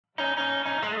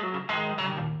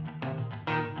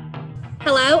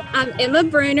Hello, I'm Emma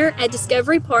Bruner at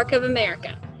Discovery Park of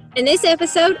America, and this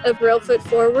episode of Real Foot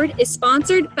Forward is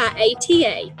sponsored by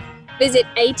ATA. Visit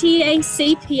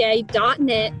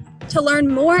atacpa.net to learn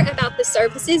more about the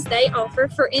services they offer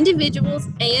for individuals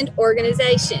and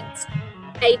organizations.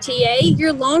 ATA,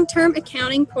 your long-term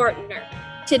accounting partner.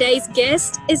 Today's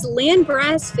guest is Lynn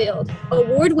Brasfield,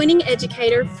 award-winning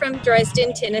educator from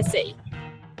Dresden, Tennessee.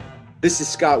 This is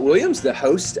Scott Williams, the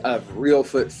host of Real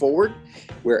Foot Forward,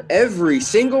 where every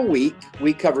single week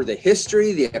we cover the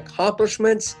history, the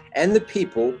accomplishments, and the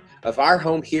people of our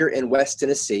home here in West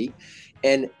Tennessee.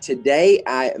 And today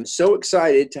I am so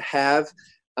excited to have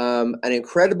an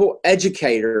incredible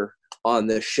educator on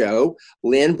the show,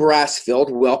 Lynn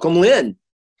Brasfield. Welcome, Lynn.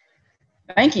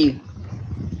 Thank you.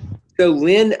 So,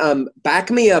 Lynn, back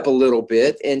me up a little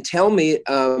bit and tell me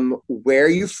where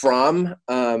you're from,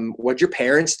 what your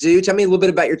parents do. Tell me a little bit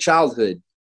about your childhood.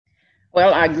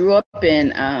 Well, I grew up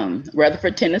in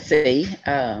Rutherford, Tennessee.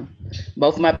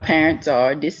 Both my parents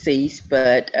are deceased,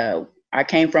 but I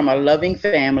came from a loving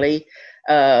family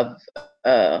of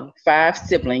 5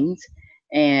 siblings,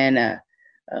 and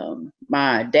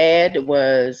my dad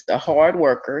was a hard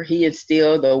worker. He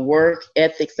instilled the work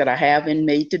ethics that I have in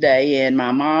me today, and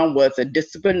my mom was a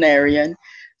disciplinarian,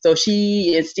 so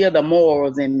she instilled the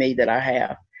morals in me that I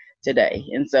have today.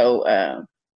 And so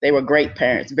they were great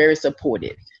parents, very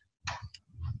supportive.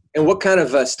 And what kind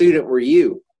of a student were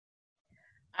you?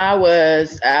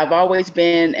 I've always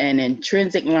been an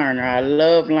intrinsic learner. I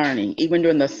love learning. Even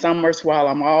during the summers while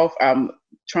I'm off, I'm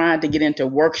trying to get into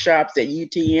workshops at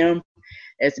UTM,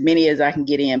 as many as I can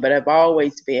get in. But I've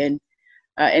always been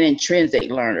an intrinsic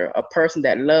learner, a person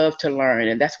that loved to learn.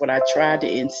 And that's what I try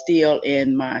to instill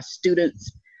in my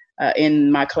students in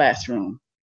my classroom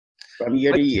from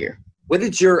year to year. What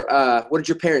did your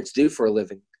parents do for a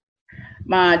living?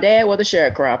 My dad was a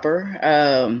sharecropper.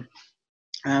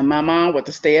 My mom was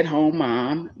a stay-at-home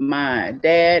mom. My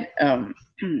dad,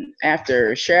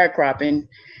 after sharecropping,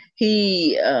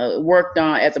 he worked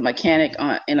on as a mechanic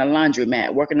in a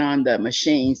laundromat, working on the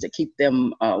machines to keep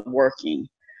them working.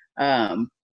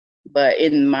 But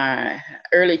in my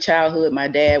early childhood, my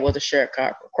dad was a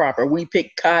sharecropper. We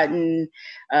picked cotton,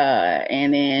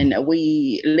 and then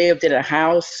we lived in a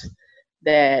house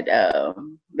that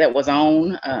was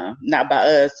owned, not by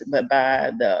us, but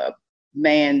by the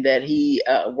man that he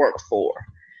worked for.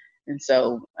 And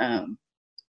so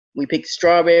we picked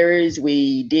strawberries.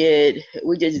 We did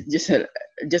just a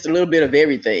little bit of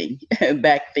everything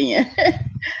back then.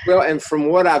 Well, and from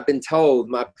what I've been told,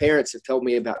 my parents have told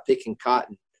me about picking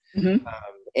cotton, and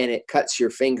it cuts your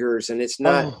fingers, and it's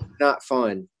not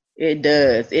fun. It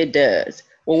does.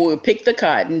 Well, we'll pick the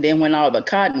cotton. Then when all the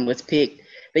cotton was picked,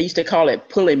 they used to call it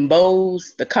pulling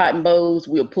bows, the cotton bows.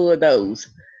 We'll pull those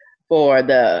for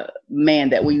the man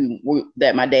that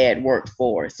my dad worked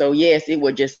for. So yes, it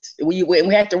was just we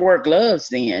had to wear gloves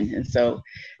then, and so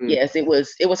yes, it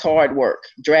was hard work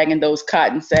dragging those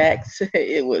cotton sacks.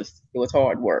 It was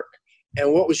hard work.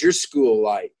 And what was your school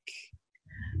like?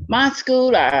 My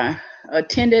school, I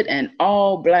attended an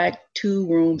all-black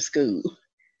 2-room school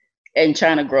in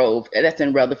China Grove. That's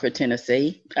in Rutherford,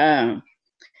 Tennessee.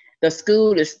 The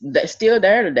school is still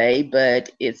there today, but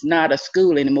it's not a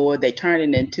school anymore. They turned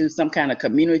it into some kind of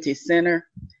community center.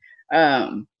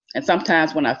 And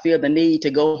sometimes when I feel the need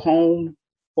to go home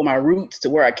for my roots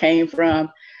to where I came from,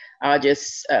 I'll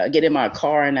just get in my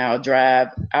car and I'll drive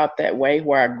out that way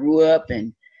where I grew up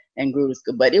and grew to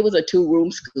school. But it was a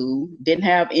 2-room school, didn't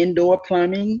have indoor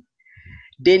plumbing,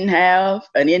 didn't have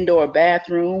an indoor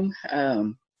bathroom.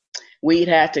 We'd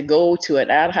have to go to an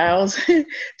outhouse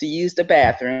to use the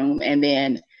bathroom, and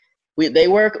then we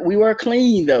were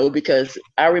clean though, because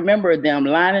I remember them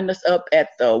lining us up at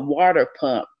the water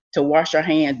pump to wash our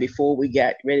hands before we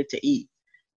got ready to eat.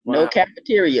 Wow. No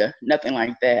cafeteria, nothing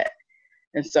like that.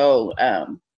 And so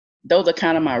those are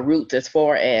kind of my roots as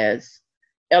far as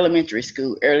elementary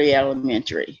school, early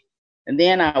elementary. And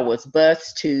then I was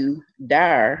bused to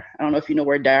Dyer. I don't know if you know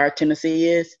where Dyer, Tennessee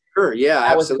is. Sure, yeah,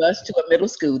 I was bused to a middle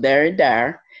school there in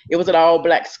Dyer. It was an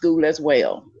all-black school as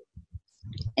well.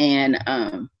 And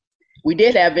we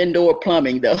did have indoor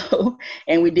plumbing, though,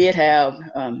 and we did have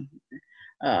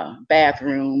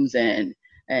bathrooms and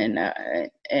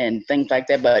things like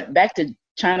that. But back to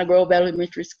China Grove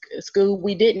Elementary School,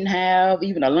 we didn't have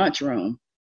even a lunchroom.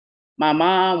 My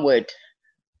mom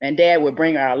and Dad would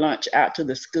bring our lunch out to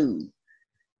the school.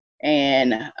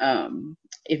 And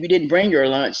if you didn't bring your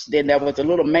lunch, then there was a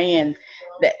little man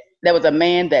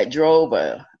that drove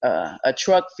a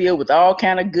truck filled with all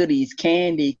kind of goodies,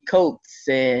 candy, Cokes,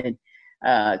 and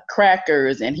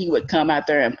crackers, and he would come out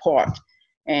there and park.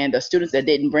 And the students that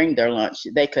didn't bring their lunch,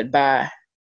 they could buy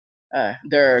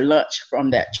their lunch from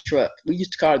that truck. We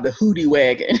used to call it the Hootie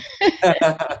Wagon.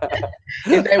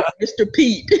 And they were Mr.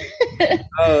 Pete.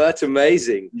 Oh, that's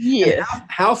amazing. Yes.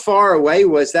 How far away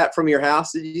was that from your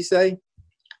house, did you say?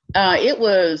 It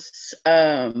was,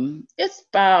 it's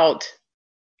about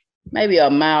maybe a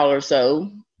mile or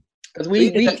so. Because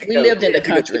we lived in the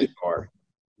country.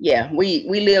 Yeah, we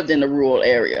lived in the rural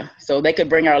area. So they could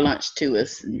bring our lunch to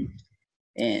us, and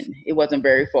it wasn't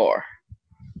very far.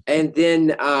 And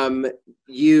then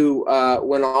you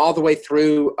went all the way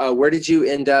through. Where did you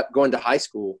end up going to high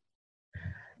school?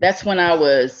 That's when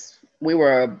we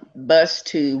were bused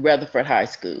to Rutherford High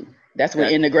School. That's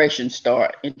when integration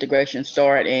started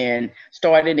and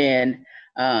started in,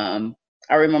 I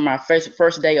remember my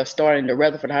first day of starting to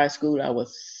Rutherford High School. I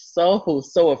was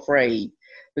so afraid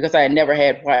because I had never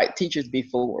had white teachers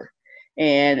before.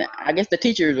 And I guess the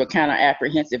teachers were kind of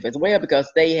apprehensive as well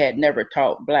because they had never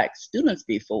taught Black students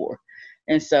before.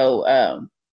 And so,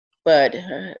 but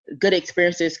good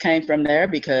experiences came from there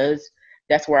because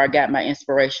that's where I got my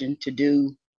inspiration to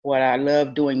do what I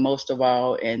love doing most of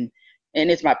all. And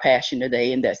it's my passion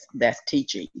today, and that's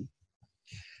teaching.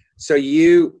 So did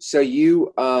you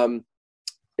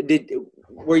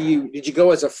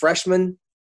go as a freshman?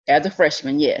 As a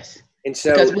freshman, yes. And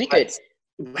so because we could.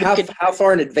 How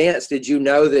far in advance did you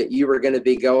know that you were going to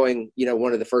be going,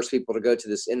 one of the first people to go to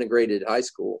this integrated high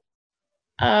school?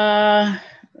 The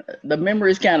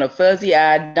memory is kind of fuzzy.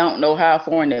 I don't know how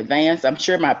far in advance. I'm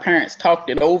sure my parents talked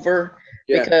it over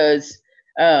because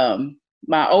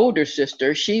my older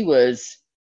sister, she was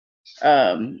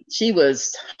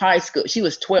high school. She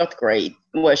was 12th grade.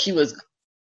 Well, she was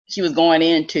going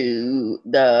into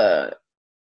the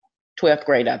 12th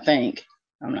grade, I think.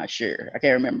 I'm not sure. I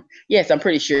can't remember. Yes, I'm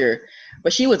pretty sure.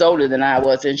 But she was older than I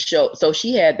was. And so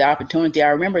she had the opportunity. I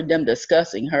remember them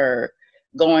discussing her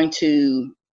going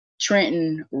to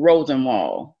Trenton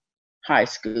Rosenwald High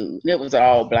School. It was an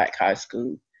all-Black high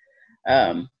school.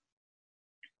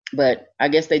 But I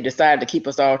guess they decided to keep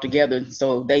us all together.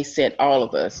 So they sent all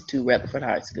of us to Rutherford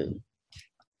High School.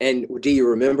 And do you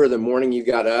remember the morning you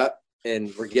got up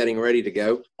and were getting ready to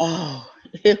go? Oh,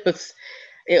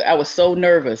 I was so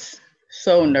nervous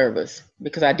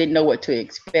because I didn't know what to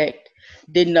expect.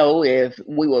 Didn't know if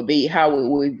how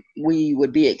we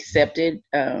would be accepted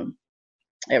at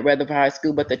Rutherford High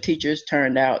School, but the teachers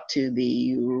turned out to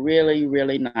be really,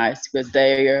 really nice because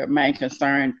their main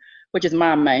concern, which is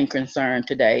my main concern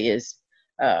today, is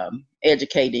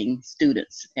educating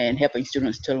students and helping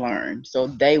students to learn. So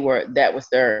that was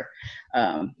their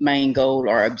main goal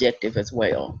or objective as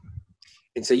well.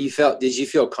 And so did you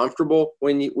feel comfortable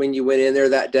when you went in there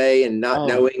that day, and not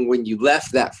knowing when you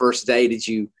left that first day,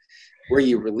 were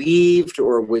you relieved,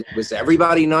 or was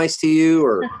everybody nice to you,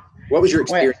 or what was your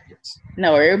experience?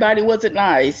 No, everybody wasn't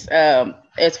nice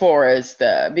as far as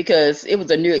because it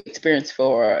was a new experience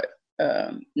for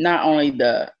not only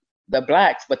the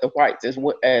Blacks, but the whites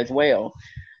as well.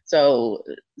 So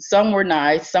some were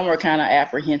nice, some were kind of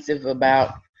apprehensive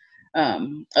about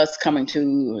us coming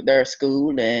to their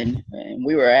school, and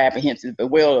we were apprehensive as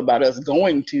well about us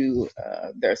going to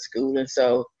their school. And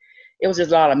so it was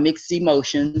just a lot of mixed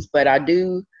emotions, but I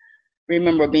do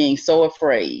remember being so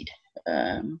afraid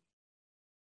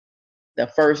the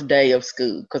first day of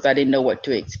school because I didn't know what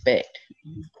to expect.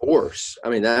 Of course. I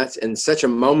mean, that's in such a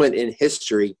moment in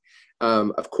history.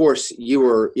 Of course, you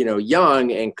were,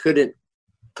 young and couldn't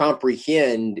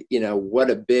comprehend, what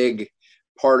a big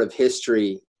part of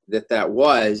history that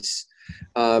was.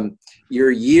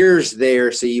 Your years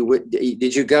there, so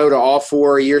did you go to all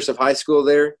 4 years of high school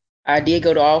there? I did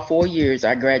go to all 4 years.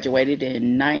 I graduated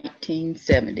in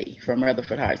 1970 from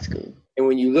Rutherford High School. And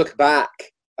when you look back,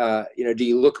 do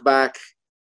you look back,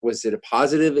 was it a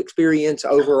positive experience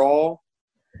overall?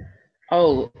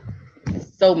 Oh,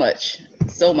 so much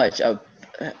of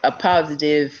a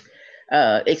positive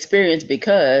experience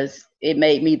because it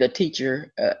made me the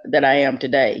teacher that I am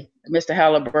today. Mr.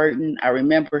 Halliburton, I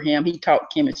remember him. He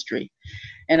taught chemistry.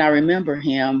 And I remember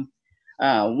him,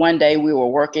 one day we were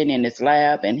working in his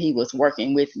lab and he was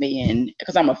working with me, and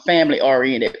because I'm a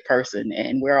family-oriented person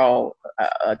and we're all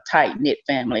a tight-knit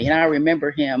family. And I remember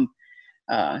him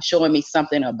showing me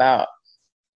something about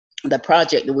the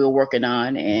project that we were working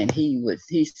on. And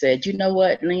he said, "You know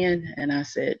what, Lynn?" And I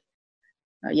said,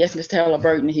 "Yes, Mr.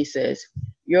 Halliburton." He says,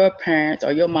 "Your parents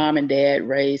or your mom and dad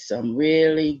raised some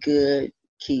really good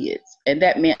kids." And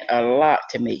that meant a lot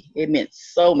to me. It meant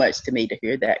so much to me to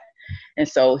hear that. And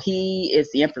so he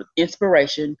is the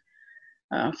inspiration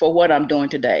for what I'm doing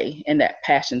today, and that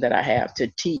passion that I have to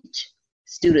teach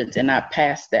students, and I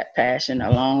pass that passion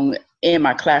along in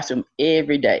my classroom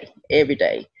every day, every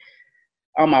day.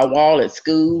 On my wall at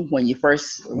school, when you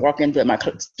first walk into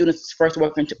students first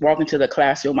walk into the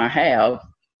classroom, I have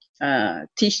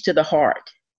teach to the heart,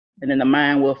 and then the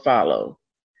mind will follow.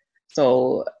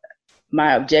 So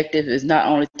my objective is not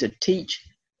only to teach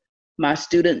my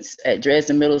students at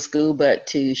Dresden Middle School, but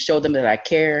to show them that I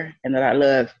care and that I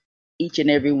love each and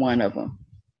every one of them.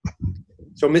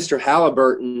 So Mr.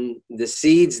 Halliburton, the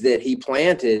seeds that he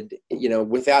planted,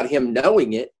 without him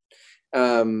knowing it,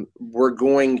 we're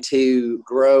going to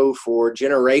grow for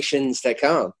generations to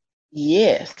come.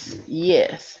 Yes.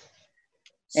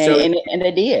 So and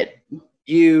they did.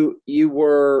 You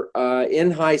were in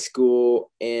high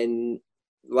school, and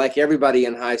like everybody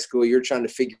in high school, you're trying to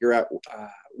figure out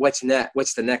what's next.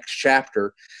 What's the next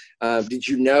chapter? Did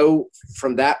you know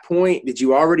from that point? Did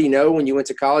you already know when you went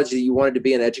to college that you wanted to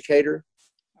be an educator?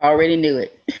 I already knew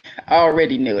it.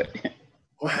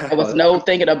 Wow. There was no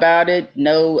thinking about it.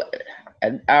 No,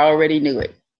 I already knew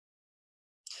it.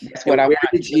 That's what I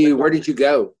wanted. Where did you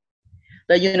go?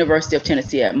 The University of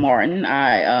Tennessee at Martin.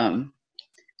 I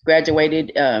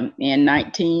graduated in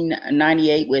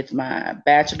 1998 with my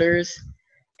bachelor's,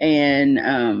 and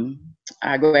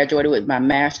I graduated with my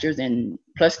master's in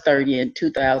plus 30 in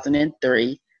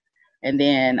 2003. And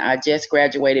then I just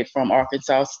graduated from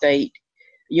Arkansas State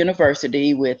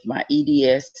University with my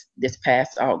EDS this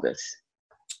past August.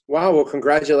 Wow, well,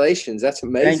 congratulations. That's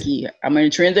amazing. Thank you. I'm an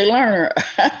intrinsic learner.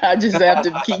 I just have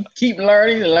to keep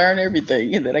learning and learn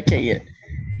everything that I can.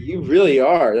 You really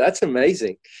are. That's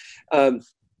amazing.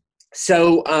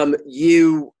 So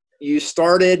you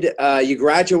started, you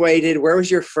graduated. Where was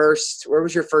your first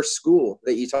school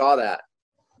that you taught at?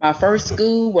 My first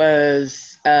school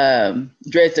was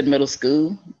Dresden Middle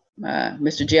School.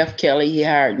 Mr. Jeff Kelly, he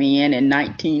hired me in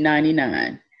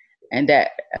 1999, and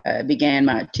that began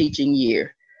my teaching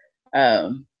year.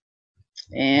 And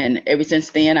ever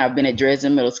since then, I've been at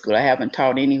Dresden Middle School. I haven't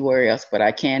taught anywhere else, but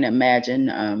I can't imagine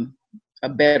a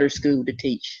better school to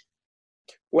teach.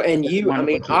 Well, and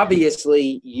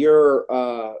obviously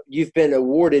you've been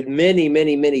awarded many,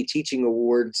 many, many teaching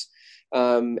awards,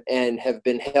 and have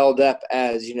been held up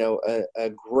as, a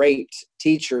great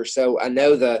teacher. So I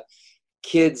know the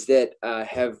kids that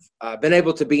have been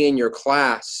able to be in your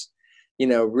class,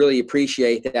 really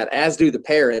appreciate that, as do the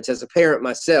parents. As a parent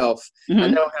myself, I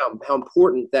know how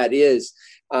important that is.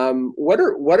 What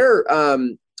are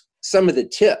some of the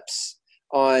tips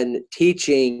on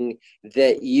teaching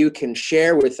that you can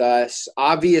share with us?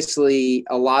 Obviously,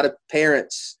 a lot of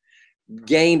parents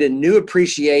gained a new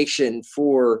appreciation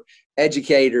for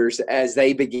educators as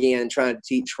they began trying to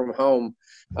teach from home.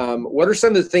 What are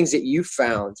some of the things that you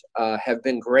found have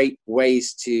been great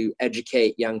ways to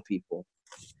educate young people?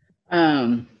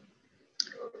 I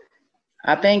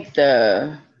think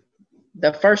the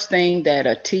first thing that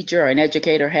a teacher or an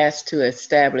educator has to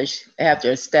establish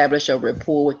a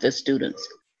rapport with the students.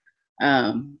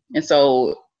 And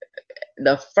so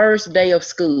the first day of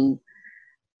school,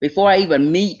 before I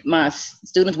even meet my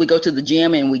students, we go to the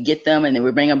gym and we get them, and then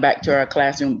we bring them back to our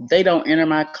classroom. They don't enter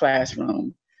my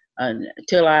classroom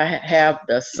until I have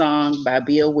the song by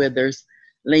Bill Withers,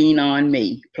 Lean on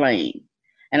Me, playing.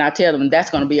 And I tell them that's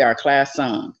going to be our class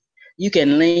song. You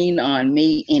can lean on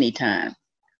me anytime.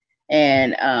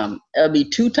 And it'll be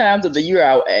 2 times of the year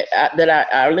that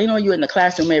I lean on you in the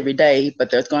classroom every day, but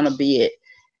there's going to be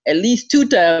at least 2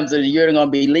 times of the year they're going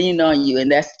to be leaning on you,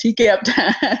 and that's TCAP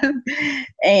time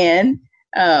and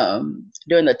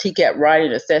during the TCAP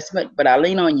writing assessment. But I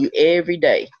lean on you every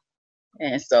day.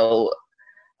 And so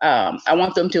I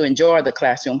want them to enjoy the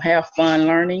classroom, have fun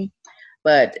learning,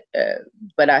 but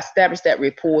I establish that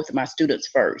rapport with my students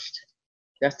first.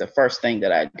 That's the first thing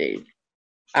that I do.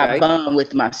 Okay. I bond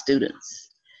with my students.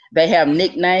 They have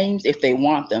nicknames if they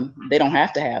want them. They don't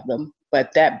have to have them,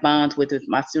 but that bonds with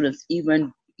my students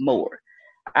even more.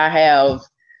 I have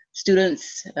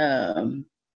students, their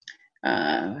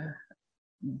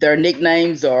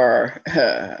nicknames are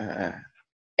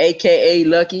AKA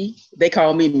Lucky. They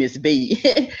call me Miss B.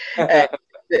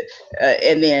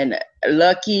 And then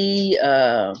Lucky,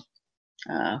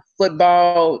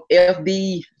 football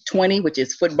FB 20, which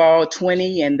is football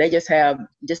 20, and they just have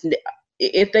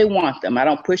if they want them. I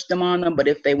don't push them on them, but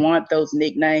if they want those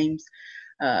nicknames,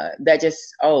 that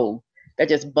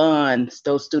just bonds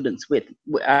those students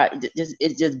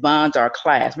it just bonds our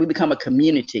class. We become a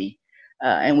community,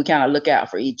 and we kind of look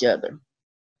out for each other.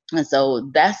 And so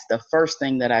that's the first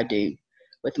thing that I do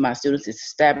with my students, is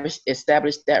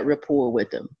establish that rapport with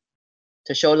them,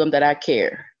 to show them that I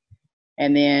care.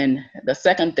 And then the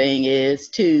second thing is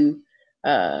to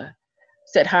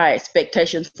set high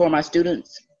expectations for my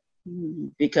students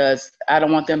because I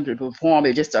don't want them to perform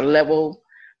at just a level,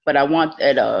 but I want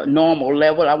at a normal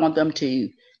level. I want them to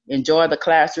enjoy the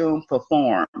classroom,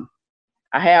 perform.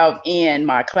 I have in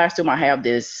my classroom, I have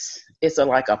this, it's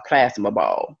like a plasma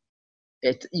ball.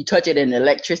 You touch it in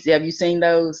electricity. Have you seen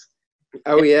those?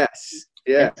 Oh, yes.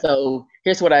 Yeah. And so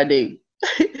here's what I do.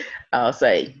 I'll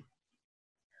say,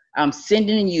 I'm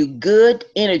sending you good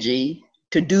energy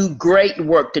to do great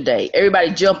work today.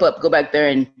 Everybody jump up, go back there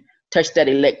and touch that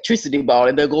electricity ball,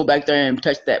 and they'll go back there and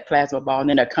touch that plasma ball, and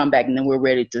then they'll come back, and then we're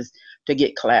ready to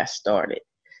get class started.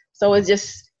 So it's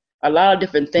just a lot of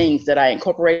different things that I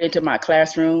incorporate into my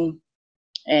classroom,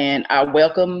 and I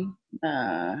welcome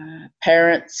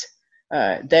parents,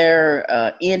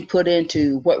 their input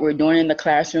into what we're doing in the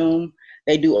classroom.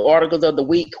 They do articles of the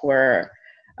week where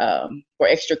for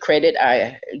extra credit,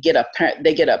 they get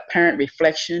a parent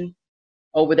reflection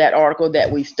over that article that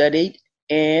we studied,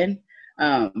 and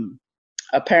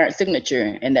a parent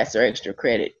signature, and that's their extra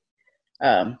credit.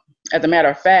 As a matter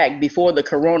of fact, before the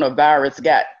coronavirus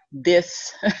got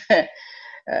this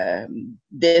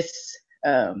this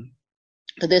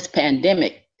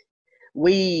pandemic,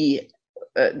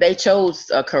 they chose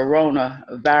a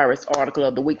coronavirus article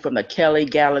of the week from the Kelly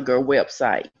Gallagher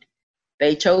website.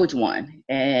 They chose one,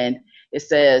 and it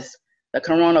says, the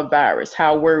coronavirus,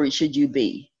 how worried should you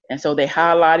be? And so they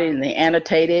highlighted and they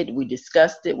annotated, we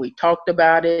discussed it, we talked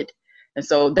about it. And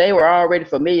so they were already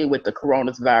familiar with the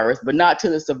coronavirus, but not to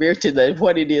the severity of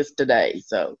what it is today.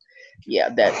 So yeah,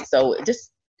 so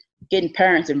just getting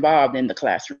parents involved in the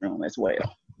classroom as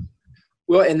well.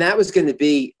 Well, and that was going to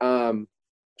be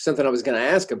something I was going to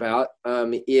ask about,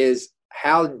 is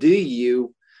how do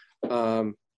you,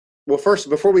 well, first,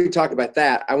 before we talk about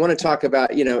that, I want to talk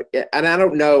about, and I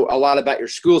don't know a lot about your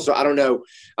school, so I don't know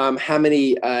how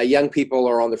many young people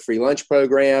are on the free lunch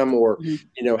program, or,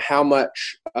 how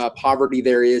much poverty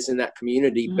there is in that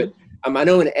community. Mm-hmm. But I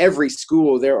know in every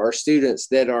school there are students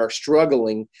that are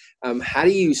struggling. How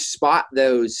do you spot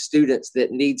those students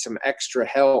that need some extra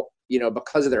help,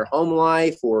 because of their home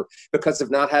life or because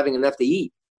of not having enough to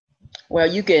eat? Well,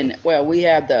 we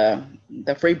have the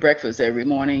free breakfast every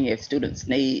morning if students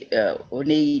need to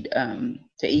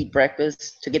eat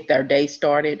breakfast to get their day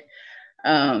started.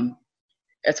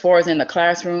 As far as in the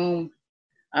classroom,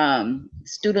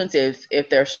 students, if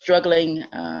they're struggling,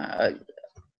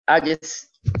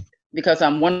 because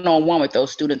I'm one-on-one with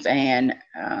those students, and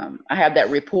I have that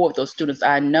rapport with those students,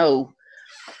 I know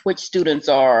which students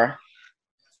are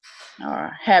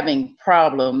having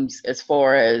problems as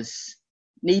far as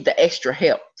need the extra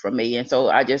help from me. And so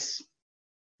I just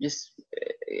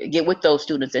get with those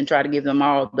students and try to give them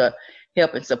all the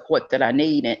help and support that I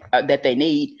need and that they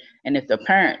need. And if the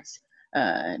parents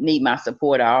need my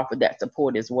support, I offer that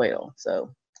support as well.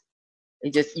 So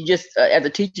you just as a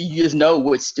teacher, you just know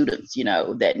which students,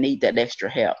 that need that extra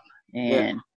help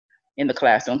and in the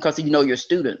classroom, because you know your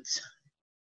students.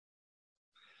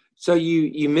 So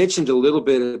you mentioned a little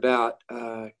bit about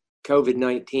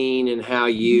COVID-19 and how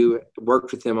you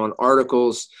worked with them on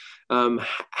articles.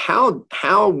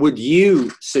 How would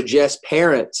you suggest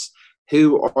parents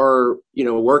who are,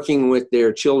 working with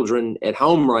their children at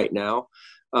home right now,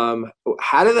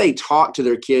 how do they talk to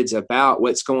their kids about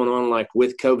what's going on, like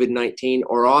with COVID-19,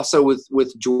 or also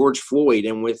with George Floyd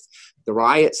and with the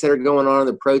riots that are going on,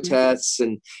 the protests,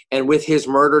 and with his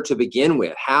murder to begin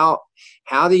with?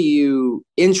 How do you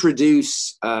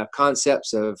introduce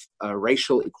concepts of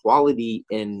racial equality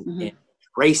and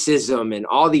racism and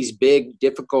all these big,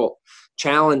 difficult,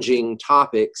 challenging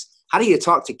topics? How do you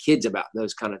talk to kids about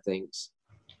those kind of things?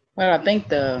 Well, I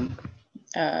think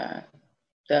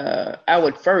I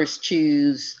would first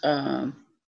choose,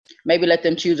 maybe let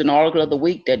them choose an article of the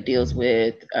week that deals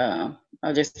with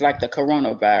just like the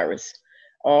coronavirus,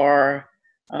 or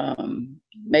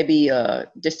maybe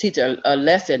just teach a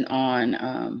lesson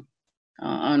on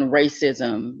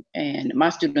racism. And my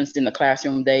students in the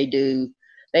classroom, they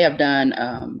have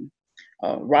done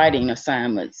writing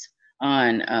assignments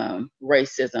on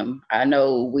racism. I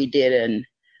know we did an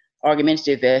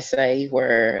argumentative essay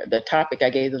where I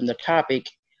gave them the topic.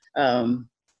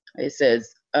 It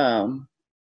says, do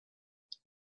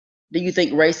you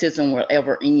think racism will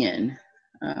ever end?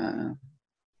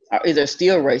 Is there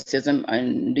still racism,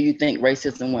 and do you think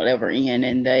racism will ever end?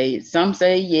 And some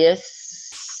say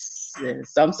yes,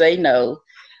 some say no.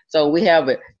 So we have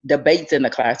debates in the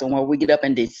classroom where we get up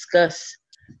and discuss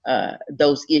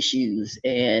those issues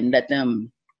and let them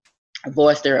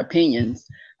voice their opinions.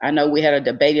 I know we had a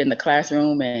debate in the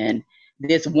classroom, and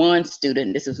this one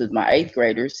student, this was with my 8th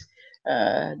graders,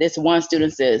 this one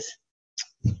student says,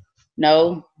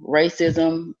 no,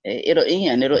 racism, it'll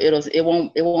end. It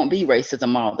won't be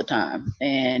racism all the time.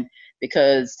 And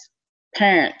because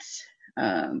parents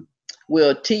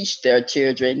will teach their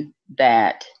children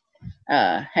that,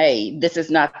 hey, this is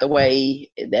not the way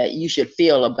that you should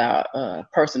feel about a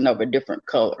person of a different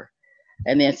color.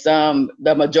 And then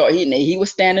the majority, he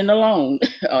was standing alone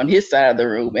on his side of the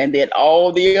room. And then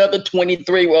all the other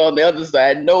 23 were on the other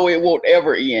side. No, it won't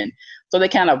ever end. So they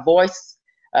kind of voice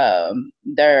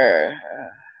their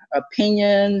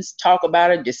opinions, talk about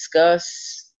it,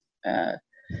 discuss the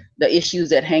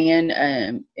issues at hand.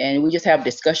 And we just have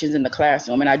discussions in the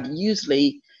classroom. And I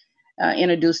usually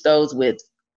introduce those with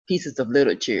pieces of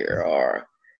literature or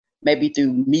maybe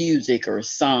through music or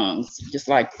songs, just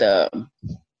like the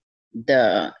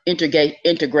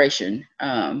integration.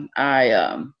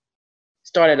 I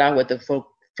started out with the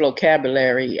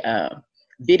vocabulary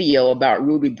video about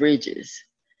Ruby Bridges,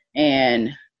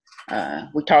 and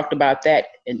we talked about that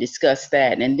and discussed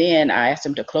that. And then I asked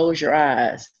them to close your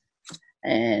eyes,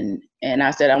 and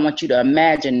I said, I want you to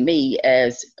imagine me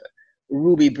as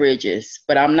Ruby Bridges,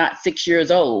 but I'm not 6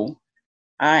 years old.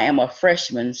 I am a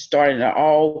freshman starting an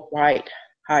all-white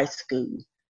high school.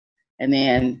 And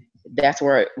then that's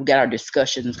where we got our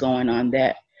discussions going on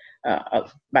that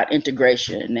about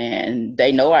integration. And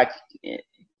they know I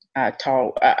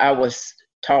was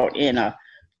taught in a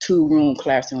 2-room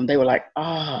classroom. They were like,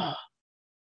 oh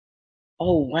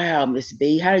wow, Miss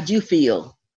B, how did you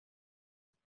feel?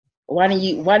 Why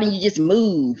didn't you just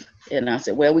move? And I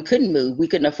said, well, we couldn't move. We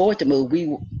couldn't afford to move.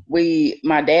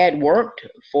 My dad worked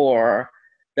for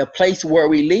the place where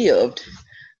we lived.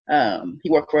 He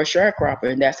worked for a sharecropper,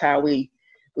 and that's how we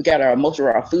got most of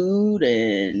our food,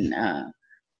 and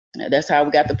that's how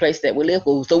we got the place that we live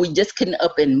for. So we just couldn't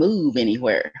up and move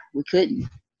anywhere. We couldn't.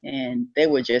 And they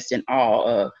were just in awe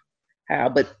of how,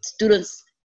 but students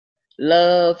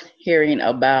love hearing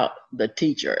about the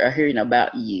teacher or hearing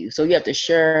about you. So you have to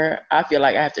share, I feel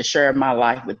like I have to share my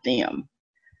life with them.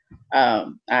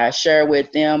 I share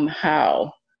with them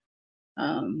how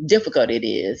difficult it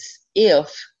is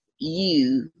if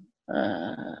you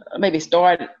maybe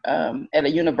start at a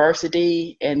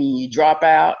university and you drop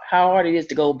out, how hard it is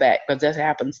to go back, because that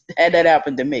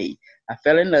happened to me. I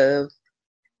fell in love,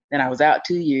 then I was out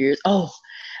 2 years. Oh,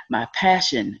 my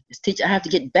passion is teaching. I have to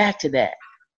get back to that.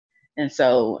 And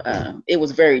so it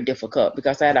was very difficult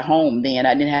because I had a home then.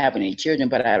 I didn't have any children,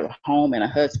 but I had a home and a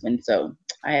husband. So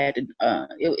I had to,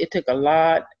 it took a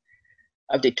lot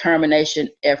of determination,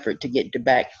 effort to get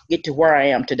to where I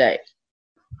am today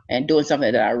and doing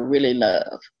something that I really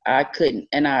love. I couldn't,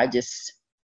 and I just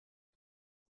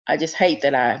hate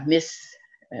that I missed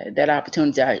that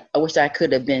opportunity. I wish I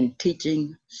could have been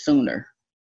teaching sooner.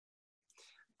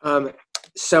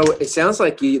 So it sounds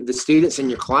like the students in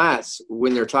your class,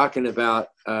 when they're talking about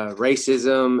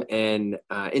racism and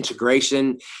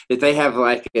integration, that they have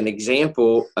like an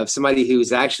example of somebody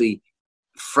who's actually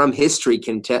from history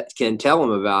can tell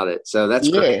them about it. So that's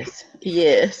great.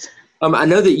 Yes. I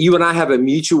know that you and I have a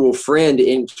mutual friend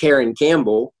in Karen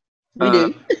Campbell. We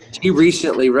do. She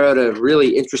recently wrote a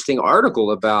really interesting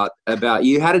article about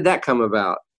you. How did that come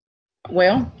about?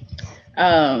 Well,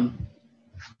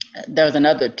 there was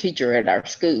another teacher at our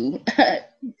school,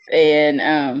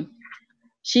 and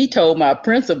she told my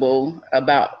principal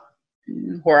about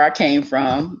where I came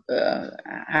from,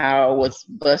 how I was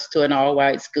bused to an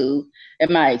all-white school, and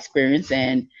my experience.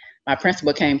 And my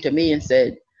principal came to me and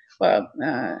said, well,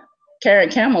 Karen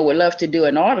Campbell would love to do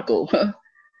an article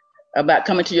about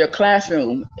coming to your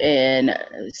classroom and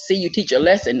see you teach a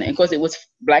lesson. And of course, it was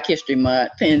Black History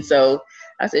Month. And so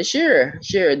I said, sure,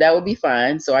 that would be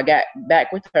fine. So I got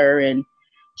back with her, and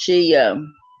she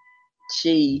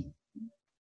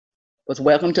was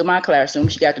welcome to my classroom.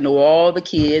 She got to know all the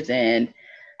kids, and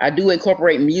I do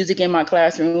incorporate music in my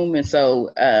classroom. And so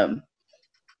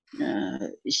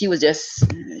she was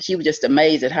just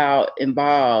amazed at how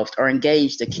involved or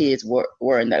engaged the kids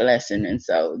were in the lesson. And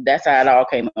so that's how it all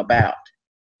came about.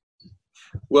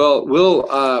 Well,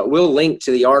 we'll link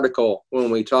to the article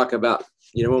when we talk about,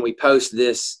 when we post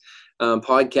this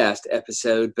podcast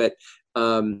episode. But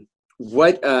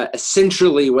what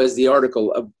essentially was the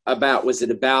article about? Was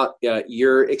it about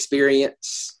your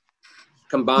experience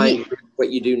combined with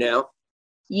what you do now?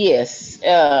 Yes.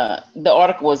 The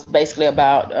article was basically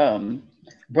about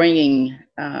bringing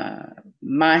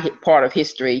my part of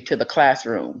history to the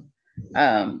classroom.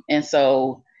 And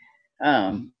so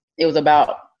it was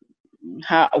about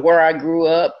where I grew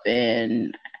up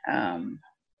and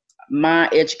my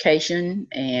education,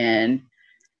 and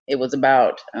it was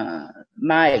about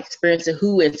my experience and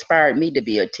who inspired me to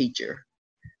be a teacher.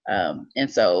 And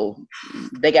so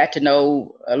they got to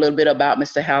know a little bit about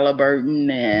Mr. Halliburton,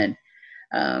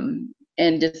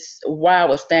 and just while I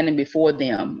was standing before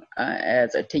them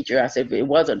as a teacher, I said, if it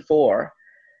wasn't for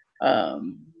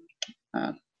um,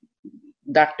 uh,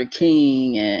 Dr.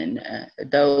 King and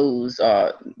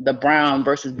the Brown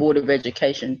versus Board of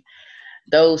Education,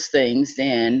 those things,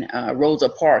 then Rosa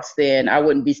Parks, then I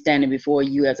wouldn't be standing before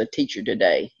you as a teacher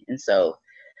today. And so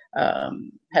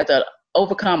had to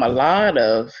overcome a lot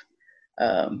of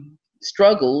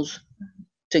struggles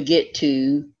to get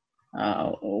to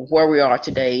where we are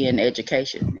today in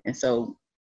education. And so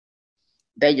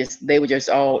they were just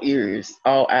all ears,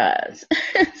 all eyes.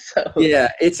 So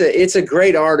yeah, it's a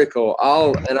great article.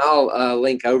 I'll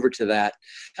link over to that.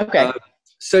 Okay.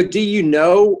 So do you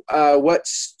know what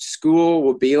school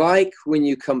will be like when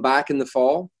you come back in the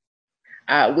fall?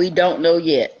 We don't know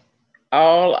yet.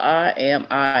 All I am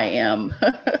I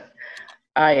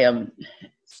am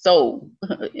so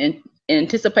in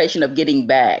anticipation of getting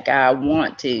back. I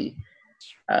want to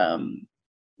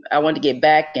get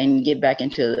back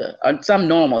into some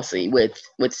normalcy with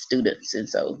students, and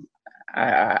so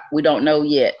we don't know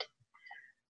yet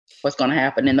what's going to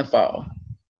happen in the fall.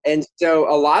 And so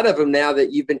a lot of them, now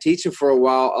that you've been teaching for a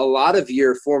while, a lot of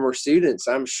your former students,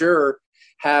 I'm sure,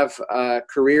 have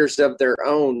careers of their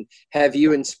own. Have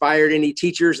you inspired any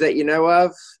teachers that you know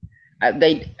of?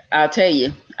 I'll tell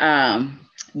you,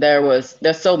 there's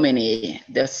so many.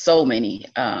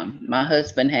 My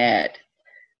husband had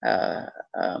a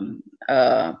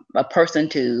person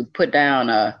to put down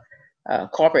a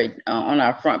carpet on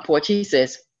our front porch. He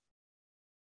says,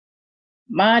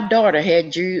 my daughter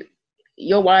had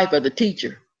your wife as a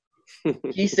teacher.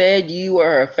 She said you were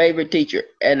her favorite teacher.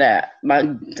 And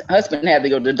my husband had to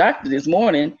go to the doctor this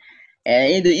morning,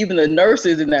 and even the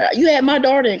nurses in there, you had my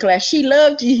daughter in class. She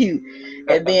loved you.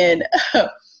 And then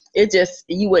it just,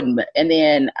 you wouldn't. And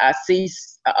then I see,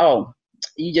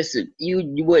 you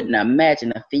wouldn't imagine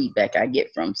the feedback I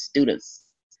get from students.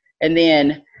 And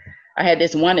then I had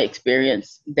this one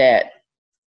experience that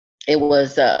it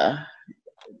was the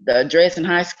Dresden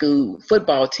High School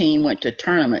football team went to a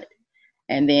tournament.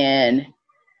 And then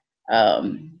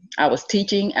I was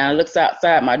teaching, and I looked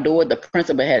outside my door. The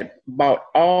principal had brought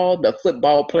all the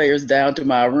football players down to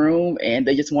my room, and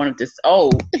they just wanted to,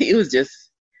 it was just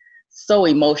so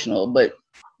emotional. But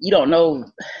you don't know,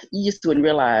 you just wouldn't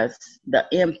realize the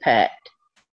impact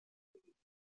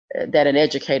that an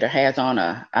educator has on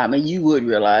you would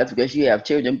realize because you have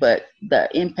children, but the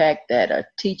impact that a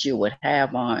teacher would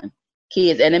have on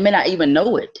kids, and they may not even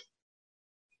know it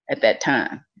at that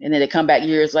time. And then they come back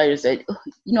years later and say,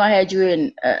 I had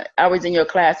you I was in your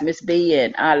class, Miss B,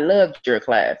 and I loved your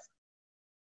class.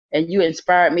 And you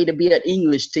inspired me to be an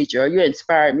English teacher, or you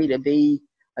inspired me to be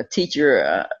a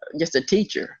teacher, just a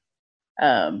teacher.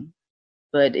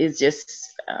 But it's just,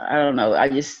 I don't know, I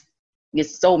just get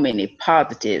so many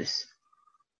positives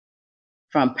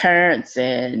from parents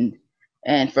and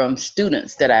from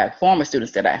students former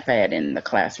students that I've had in the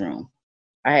classroom.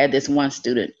 I had this one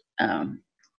student,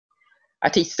 I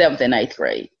teach 7th and 8th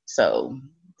grade. So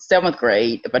 7th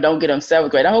grade, if I don't get them 7th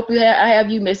grade, I hope I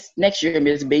have you next year,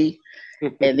 Miss B.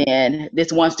 And then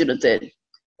this one student said,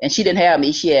 and she didn't have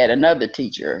me, she had another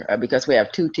teacher because we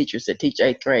have 2 teachers that teach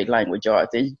 8th grade language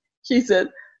arts. And she said,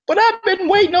 but I've been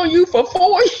waiting on you for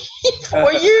 4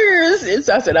 years. And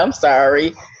so I said, I'm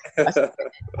sorry. I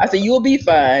said, you'll be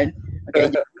fine. Okay,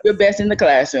 you do your best in the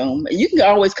classroom. You can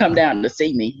always come down to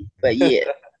see me, but yeah.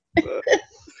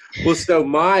 Well, so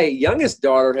my youngest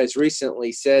daughter has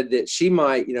recently said that she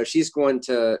might, she's going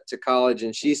to college,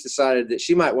 and she's decided that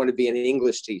she might want to be an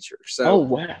English teacher. So,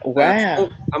 wow.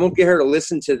 I'm going to get her to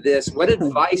listen to this. What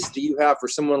advice do you have for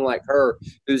someone like her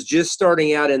who's just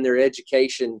starting out in their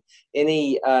education?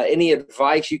 Any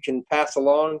advice you can pass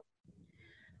along?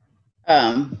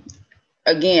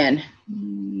 Again,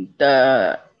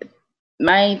 the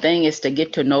main thing is to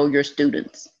get to know your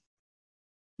students.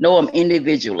 Know them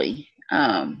individually.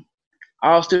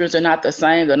 All students are not the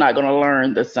same. They're not going to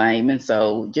learn the same. And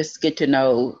so just get to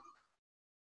know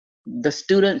the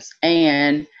students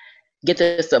and get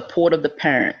the support of the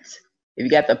parents. If you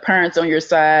got the parents on your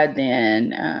side,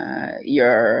 then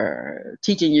your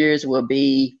teaching years will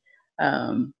be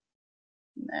a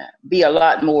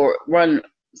lot more run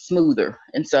smoother.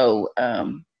 And so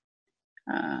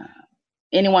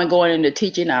anyone going into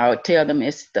teaching, I'll tell them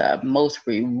it's the most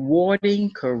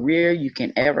rewarding career you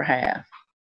can ever have.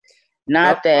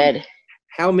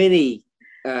 How many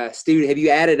students have you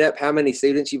added up? How many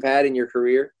students you've had in your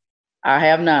career? I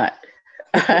have not.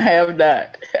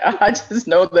 I just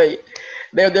know it's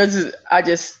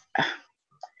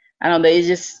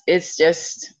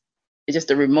It's just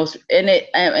the most, and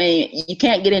I mean, you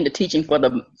can't get into teaching for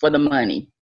the money.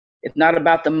 It's not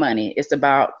about the money. It's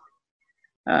about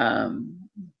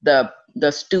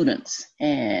the students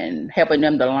and helping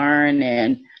them to learn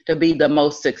and to be the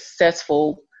most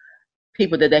successful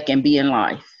people that they can be in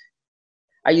life.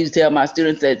 I used to tell my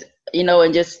students that, and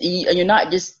you're not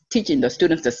just teaching the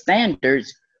students the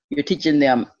standards, you're teaching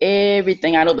them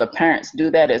everything. I know the parents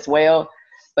do that as well,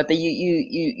 but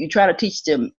you try to teach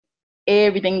them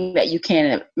everything that you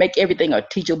can, make everything a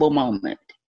teachable moment.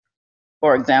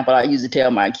 For example, I used to tell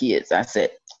my kids, I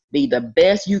said, be the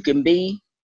best you can be,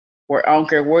 where I don't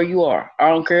care where you are. I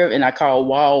don't care, and I call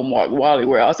Walmart Wally,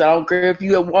 where I said, I don't care if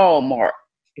you're at Walmart.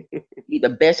 Be the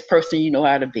best person you know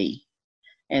how to be.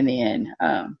 And then,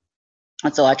 and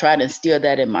so I try to instill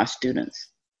that in my students,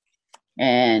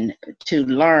 and to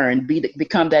learn,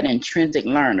 become that intrinsic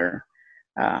learner.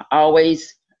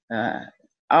 Always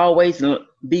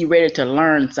be ready to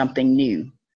learn something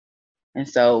new. And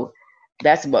so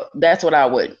that's what I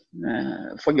would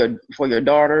for your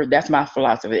daughter. That's my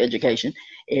philosophy of education.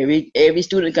 Every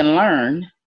student can learn,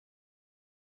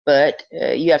 but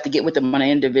you have to get with them on an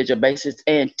individual basis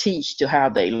and teach to how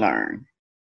they learn.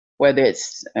 Whether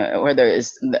it's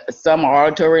some are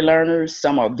auditory learners,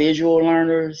 some are visual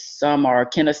learners, some are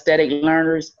kinesthetic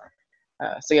learners.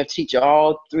 So you have to teach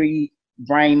all three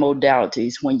brain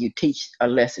modalities when you teach a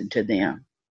lesson to them.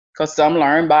 Because some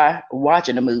learn by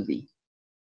watching a movie,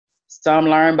 some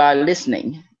learn by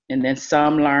listening, and then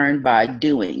some learn by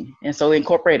doing. And so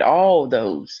incorporate all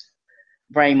those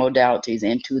brain modalities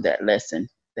into that lesson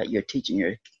that you're teaching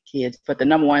your kids. But the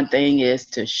number one thing is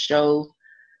to show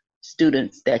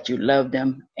students that you love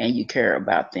them and you care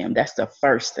about them. That's the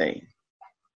first thing.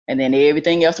 And then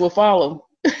everything else will follow.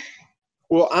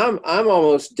 Well, I'm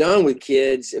almost done with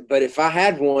kids, but if I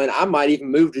had one, I might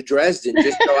even move to Dresden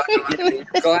just so I can get in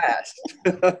your class.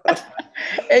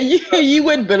 And you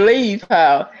wouldn't believe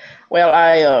how well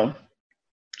I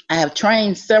have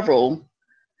trained several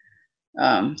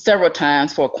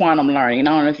times for quantum learning.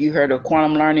 I don't know if you heard of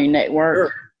Quantum Learning Network.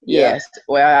 Sure. Yes. Yeah.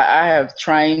 Well, I have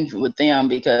trained with them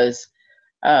because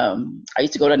I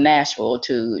used to go to Nashville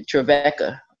to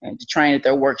Trevecca and to train at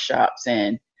their workshops.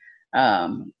 And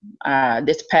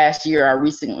this past year, I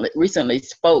recently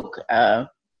spoke to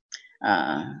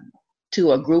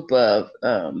a group of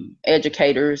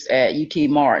educators at UT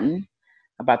Martin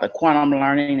about the quantum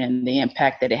learning and the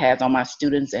impact that it has on my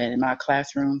students and in my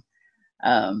classroom.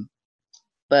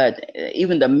 But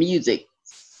even the music,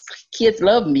 kids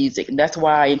love music. And that's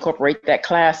why I incorporate that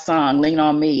class song, Lean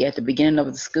on Me, at the beginning of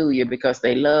the school year, because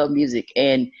they love music.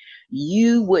 And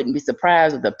you wouldn't be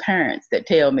surprised with the parents that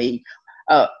tell me,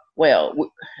 well,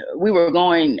 we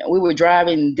were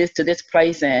driving this to this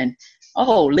place, and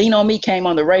Lean on Me came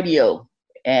on the radio,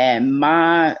 and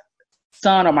my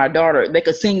son or my daughter, they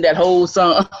could sing that whole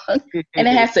song. And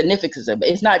it has significance.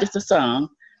 It's not just a song,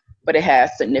 but it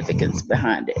has significance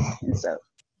behind it. And so,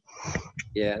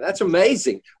 yeah, that's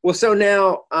amazing. Well, so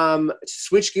now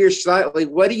switch gears slightly.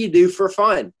 What do you do for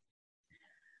fun?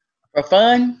 For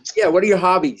fun? Yeah, what are your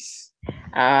hobbies?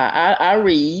 I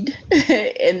read,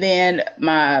 and then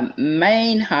my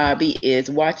main hobby is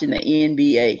watching the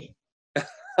NBA.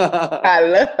 I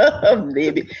love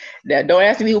the NBA. Now, don't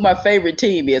ask me who my favorite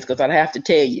team is, because I'd have to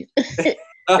tell you. Can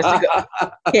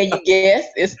you guess?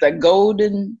 It's the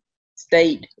Golden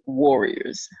State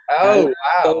Warriors. Oh,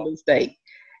 wow. Golden State.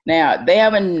 Now, they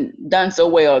haven't done so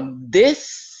well this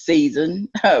season,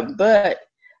 but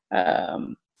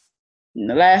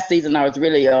the last season I was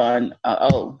really on,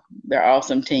 they're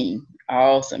awesome team.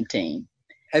 Awesome team.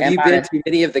 Have you been to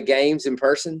any of the games in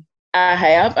person? I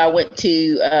have. I went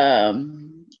to I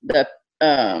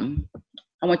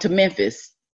went to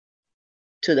Memphis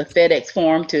to the FedEx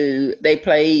Forum. They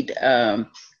played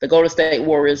the Golden State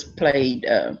Warriors played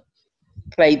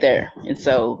there, and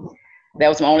so that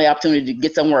was my only opportunity to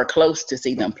get somewhere close to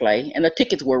see them play, and the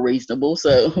tickets were reasonable,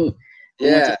 so we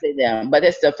went to see them. But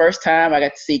it's the first time I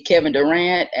got to see Kevin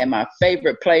Durant, and my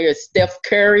favorite player is Steph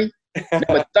Curry,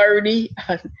 number 30,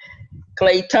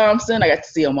 Klay Thompson. I got to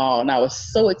see them all, and I was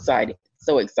so excited.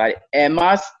 And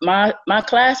my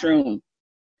classroom,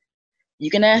 you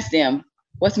can ask them,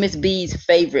 what's Miss B's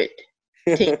favorite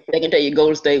team? They can tell you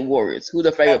Golden State Warriors. Who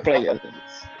the favorite player?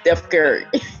 Steph Curry.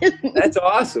 That's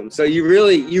awesome. So you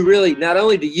really, not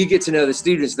only do you get to know the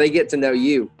students, they get to know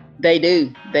you. They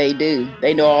do.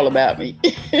 They know all about me.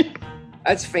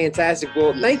 That's fantastic.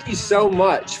 Well, thank you so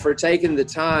much for taking the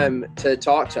time to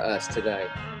talk to us today.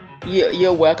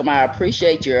 You're welcome. I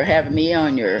appreciate your having me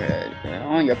on your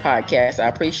podcast. I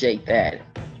appreciate that.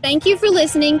 Thank you for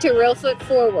listening to Real Foot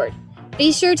Forward.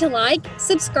 Be sure to like,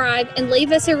 subscribe, and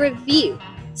leave us a review.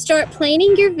 Start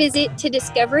planning your visit to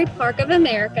Discovery Park of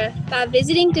America by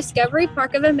visiting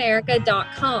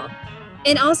discoveryparkofamerica.com.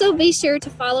 And also be sure to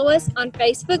follow us on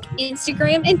Facebook,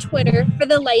 Instagram, and Twitter for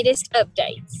the latest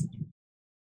updates.